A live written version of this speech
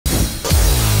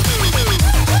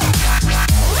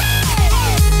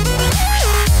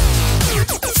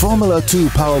Formula 2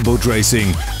 powerboat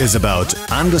racing is about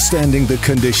understanding the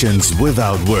conditions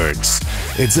without words.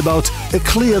 It's about a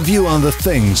clear view on the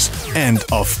things, and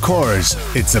of course,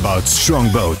 it's about strong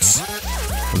boats.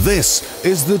 This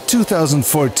is the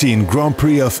 2014 Grand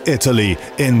Prix of Italy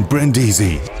in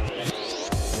Brindisi.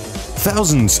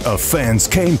 Thousands of fans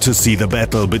came to see the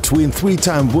battle between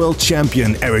three-time world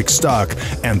champion Eric Stark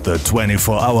and the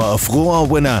 24-hour of Rouen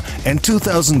winner and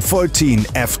 2014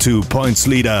 F2 points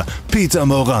leader Peter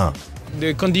Morin.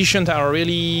 The conditions are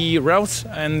really rough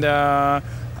and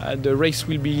the race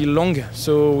will be long,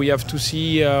 so we have to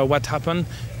see what happened.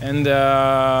 And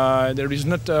there is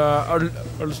not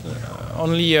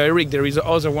only Eric, there is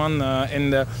other one,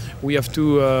 and we have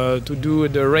to do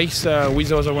the race with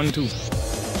the other one too.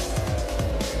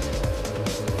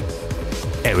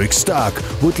 Eric Stark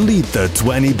would lead the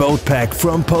 20-boat pack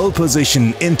from pole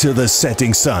position into the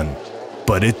setting sun.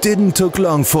 But it didn't take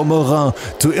long for Morin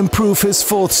to improve his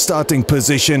fourth starting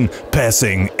position,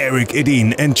 passing Eric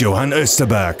Edin and Johann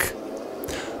Oesterberg.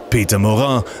 Peter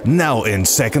Morin now in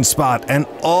second spot, and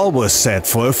all was set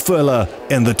for a thriller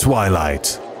in the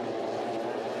twilight.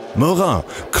 Morin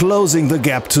closing the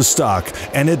gap to Stark,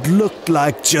 and it looked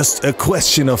like just a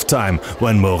question of time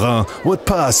when Morin would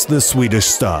pass the Swedish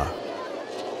star.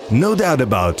 No doubt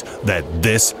about that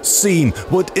this scene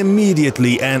would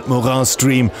immediately end Morin's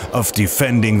dream of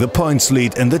defending the points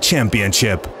lead in the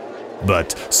championship.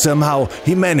 But somehow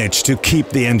he managed to keep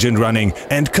the engine running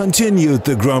and continued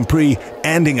the Grand Prix,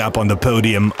 ending up on the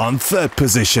podium on third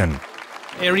position.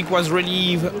 Eric was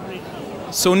really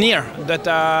so near that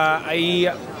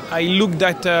I looked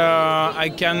that I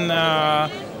can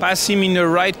pass him in the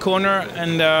right corner,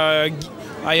 and I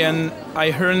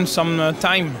earned some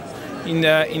time in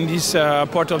this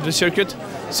part of the circuit.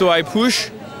 So I push,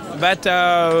 but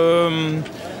a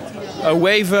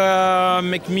wave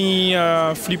make me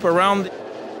flip around.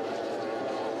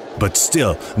 But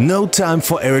still, no time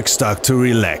for Eric Stark to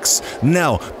relax.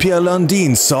 Now Pierre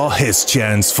Landin saw his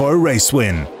chance for a race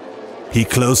win. He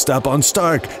closed up on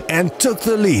Stark and took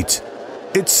the lead.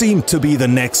 It seemed to be the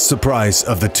next surprise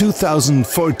of the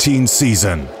 2014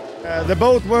 season. The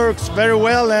boat works very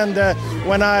well, and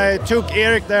when I took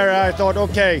Eric there, I thought,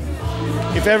 okay,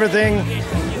 if everything,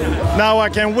 now I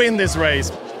can win this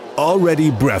race.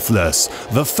 Already breathless,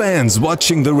 the fans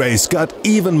watching the race got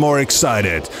even more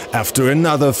excited after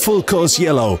another full course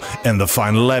yellow in the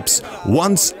final laps.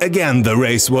 Once again the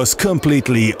race was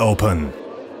completely open.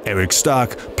 Eric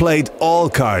Stark played all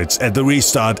cards at the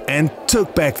restart and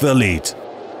took back the lead.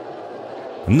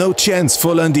 No chance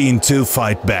for Landin to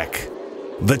fight back.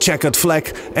 The checkered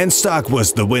flag, and Stark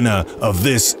was the winner of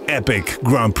this epic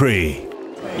Grand Prix.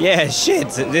 Yeah, shit.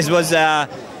 This was, I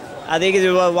think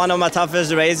it was one of my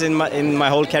toughest races in my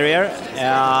whole career.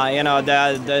 You know,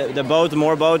 the boat,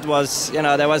 moorboat was, you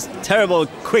know, there was terrible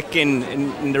quick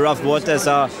in the rough water.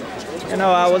 So, you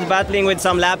know, I was battling with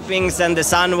some lappings, and the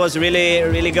sun was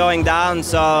really going down.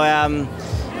 So.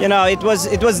 You know, it was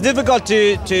difficult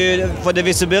for the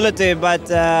visibility, but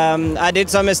I did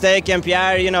some mistake, and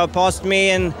Pierre, you know, passed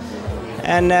me, and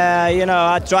you know,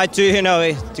 I tried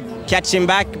to catch him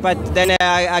back, but then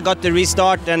I got the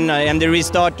restart, and the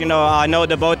restart, you know, I know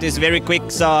the boat is very quick,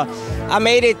 so I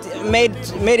made it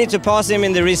to pass him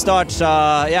in the restart. So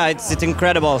yeah, it's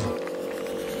incredible.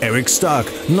 Eric Stark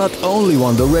not only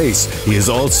won the race, he is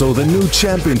also the new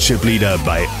championship leader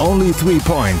by only 3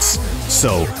 points.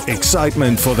 So,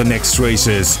 excitement for the next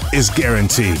races is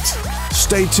guaranteed.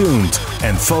 Stay tuned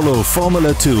and follow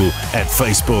Formula 2 at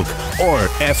Facebook or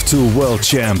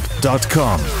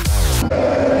f2worldchamp.com.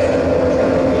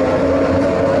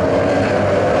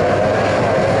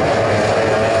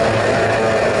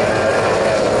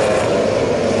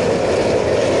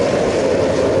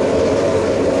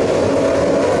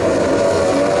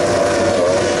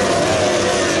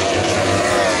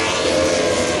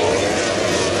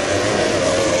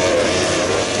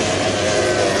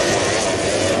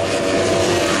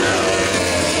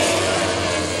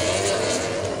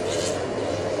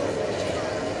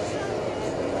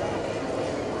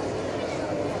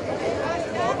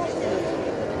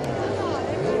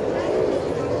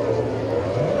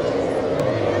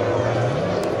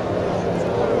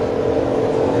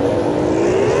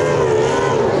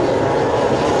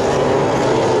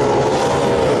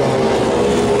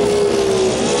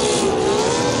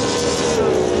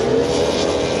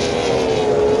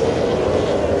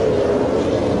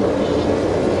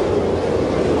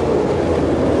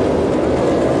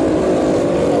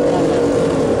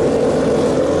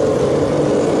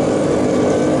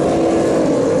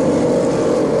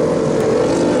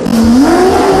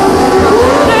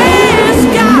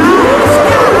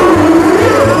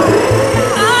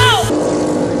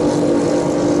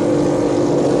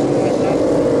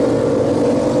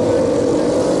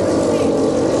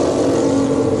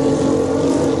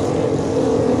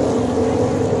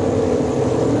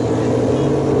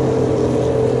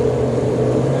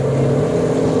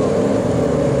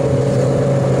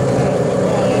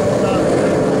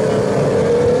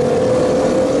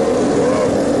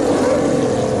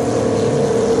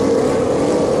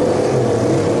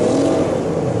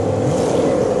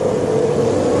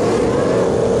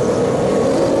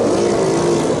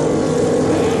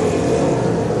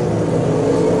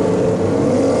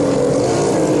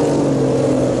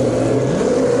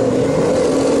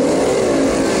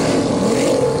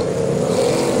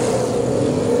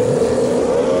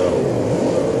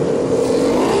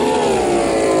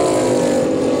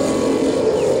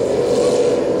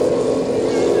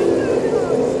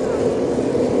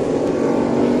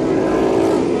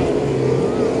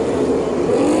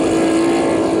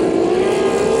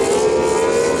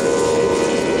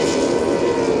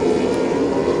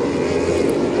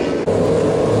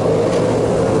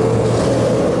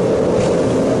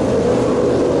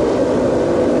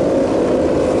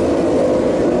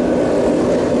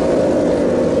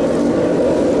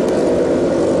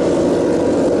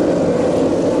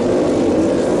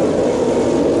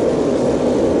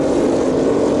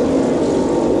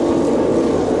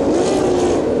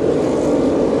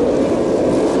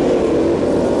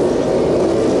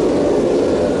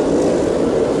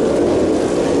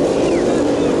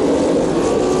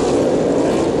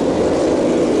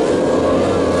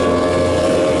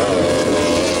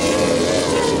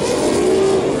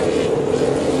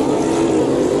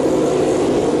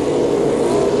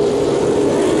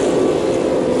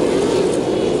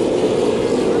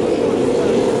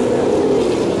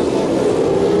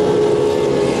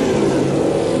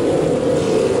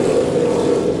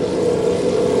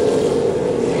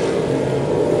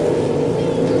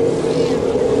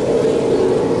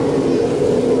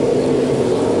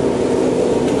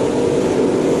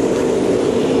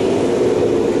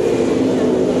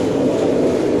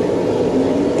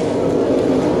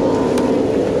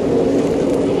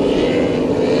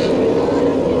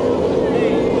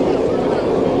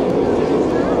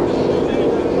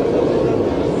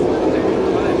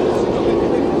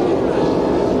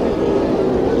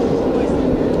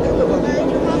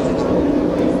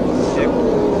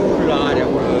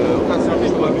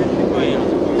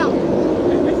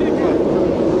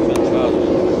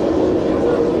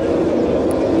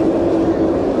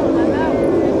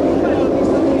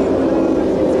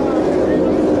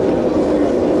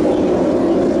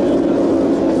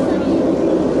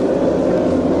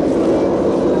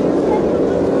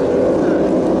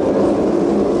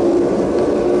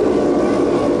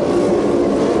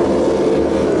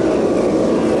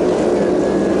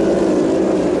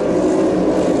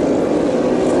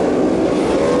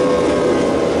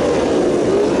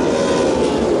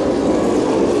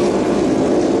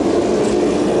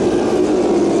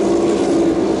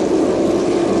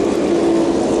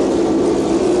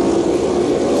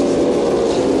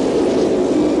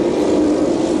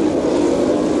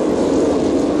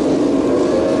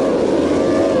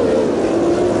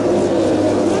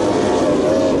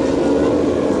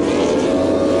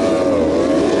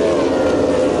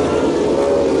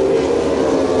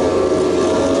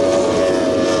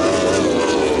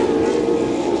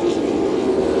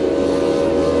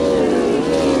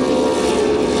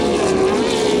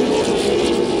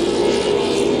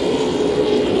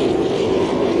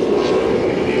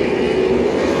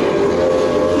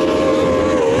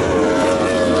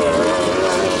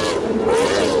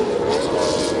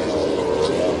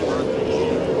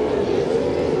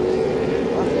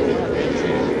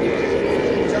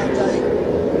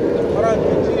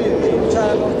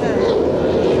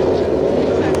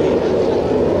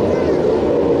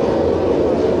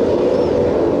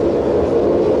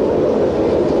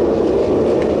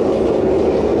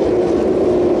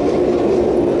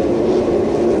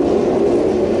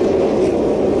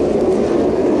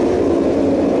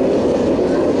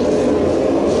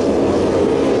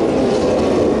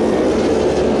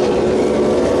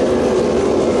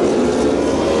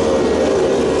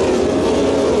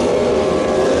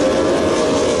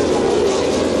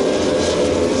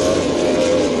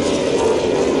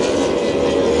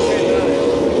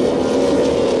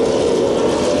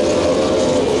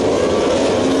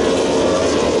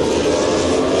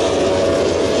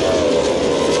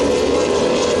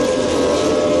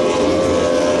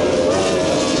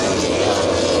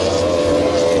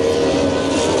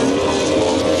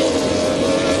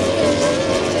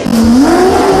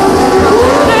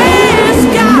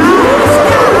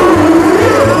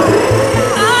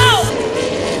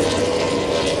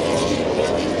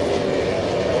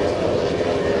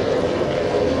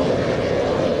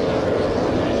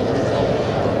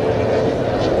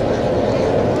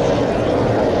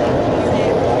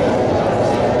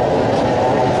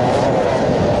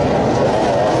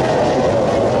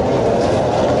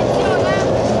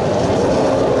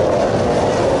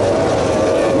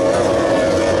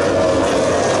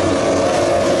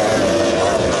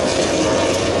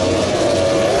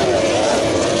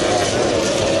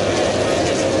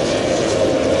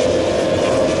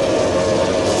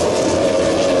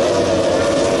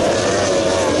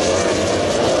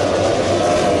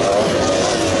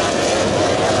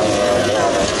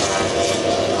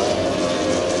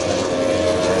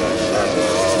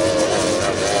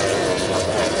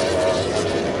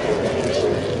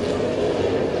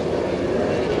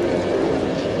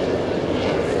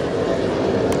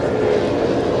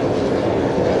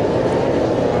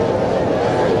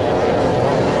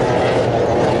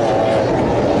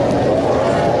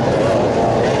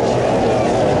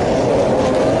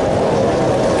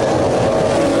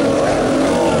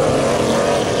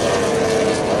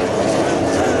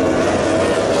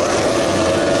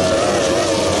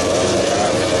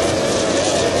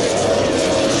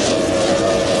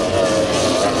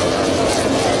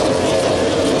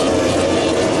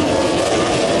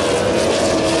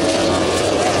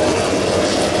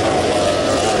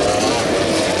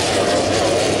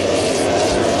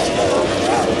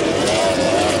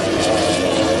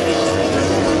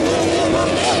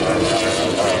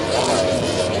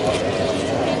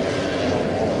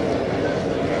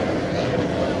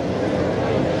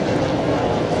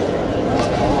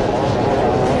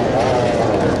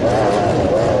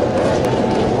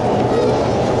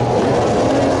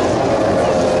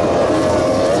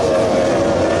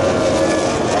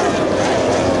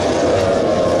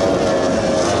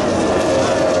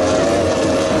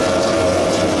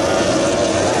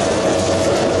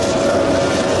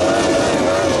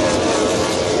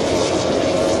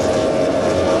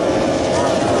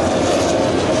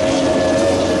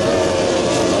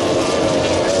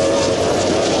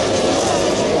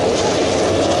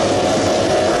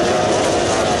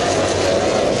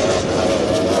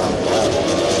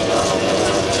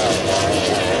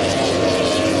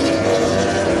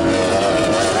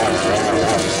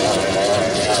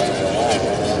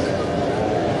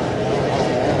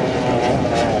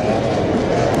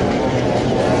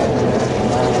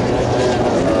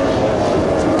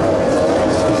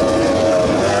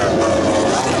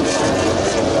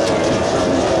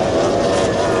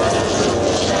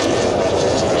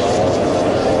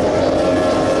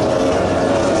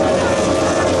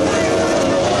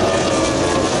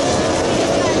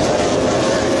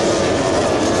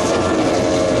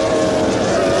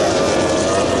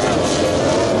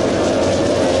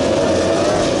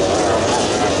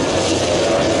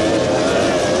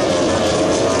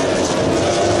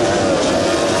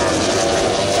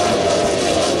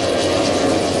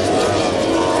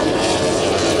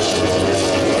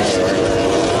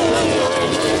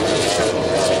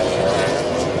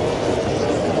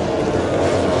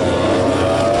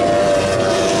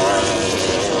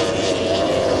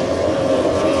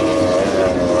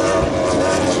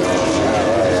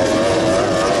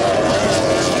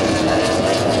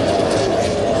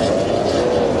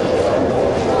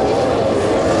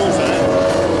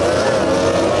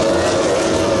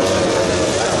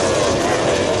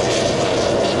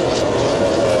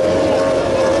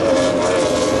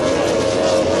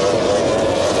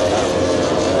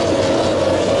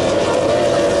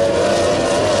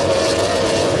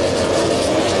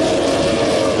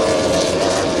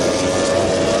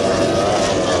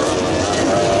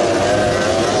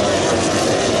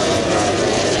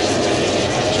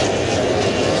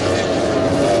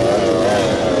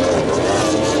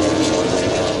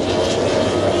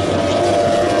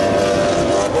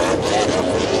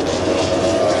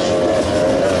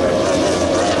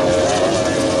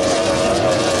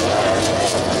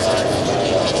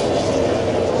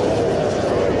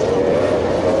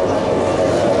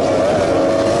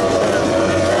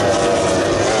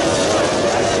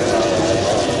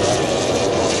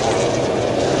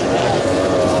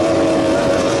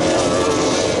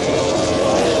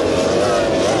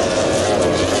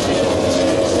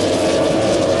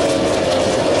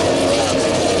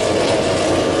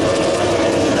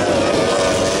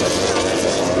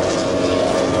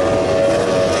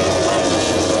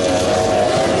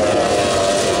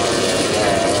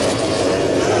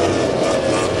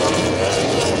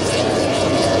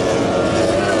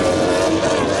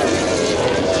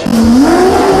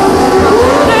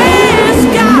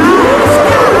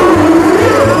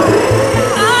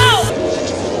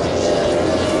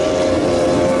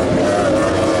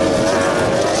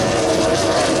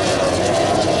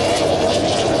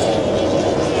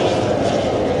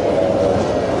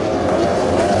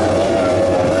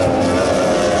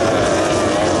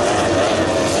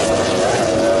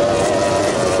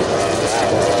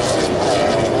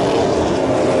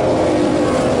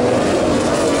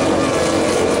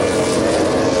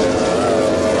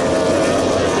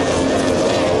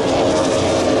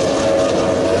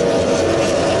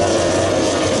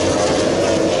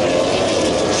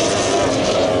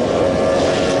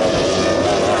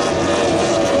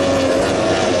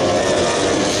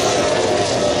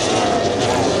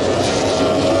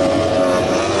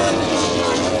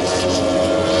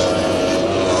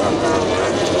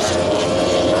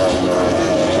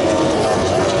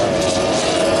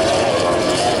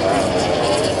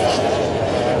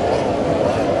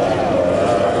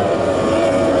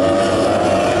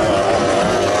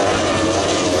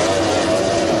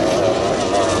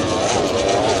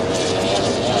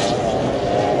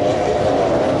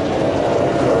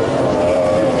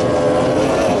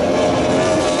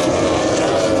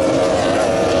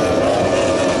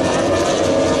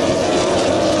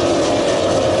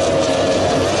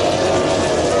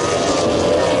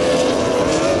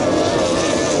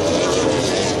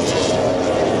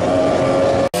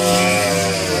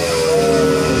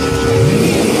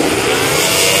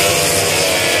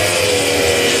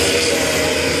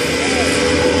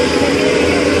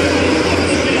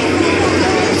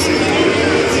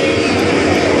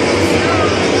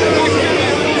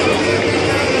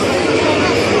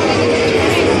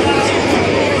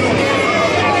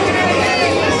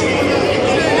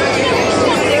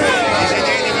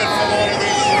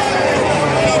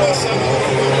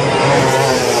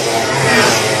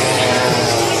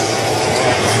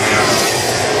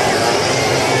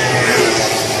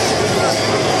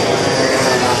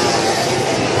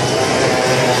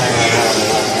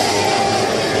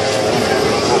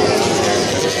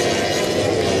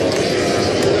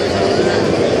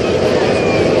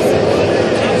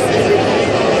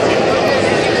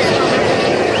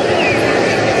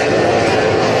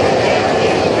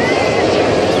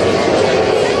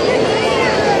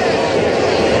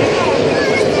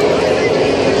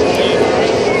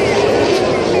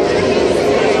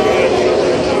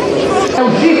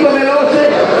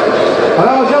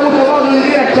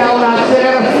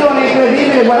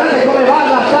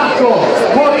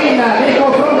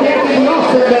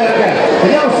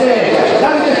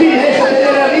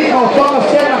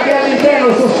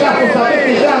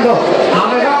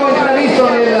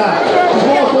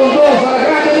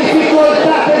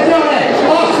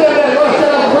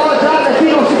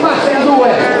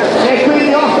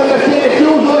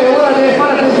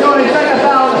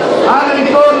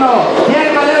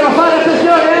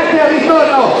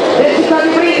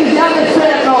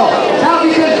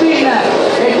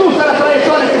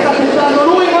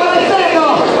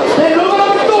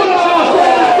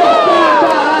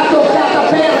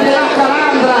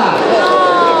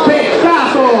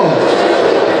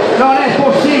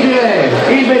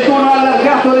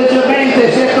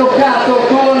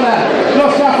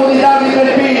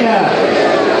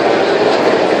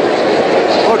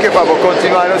 qua può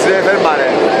continuare, non si deve fermare.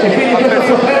 E quindi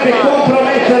questo potrebbe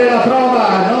compromettere la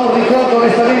prova, non ricordo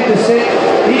onestamente se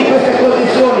in queste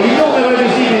condizioni il numero è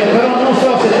visibile, però non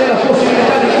so se c'è la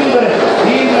possibilità di chiudere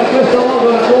in questo modo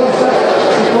la corsa,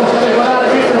 si possa regolare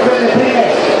mentre per le prime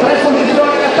tre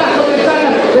posizioni l'attacco del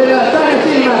Time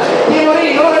Team di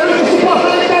Morin. Ora lui si porta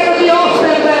all'interno di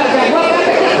Osterberg,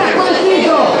 guardate che attacco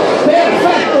deciso,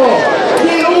 perfetto,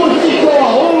 chirurgico,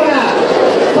 una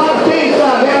partenza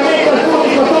veramente al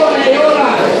pubblico tone. E ora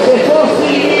se fossi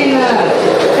in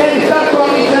distacco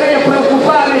inizierei a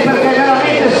preoccuparmi perché è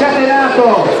veramente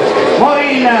scatenato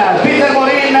Morin, Peter Morin.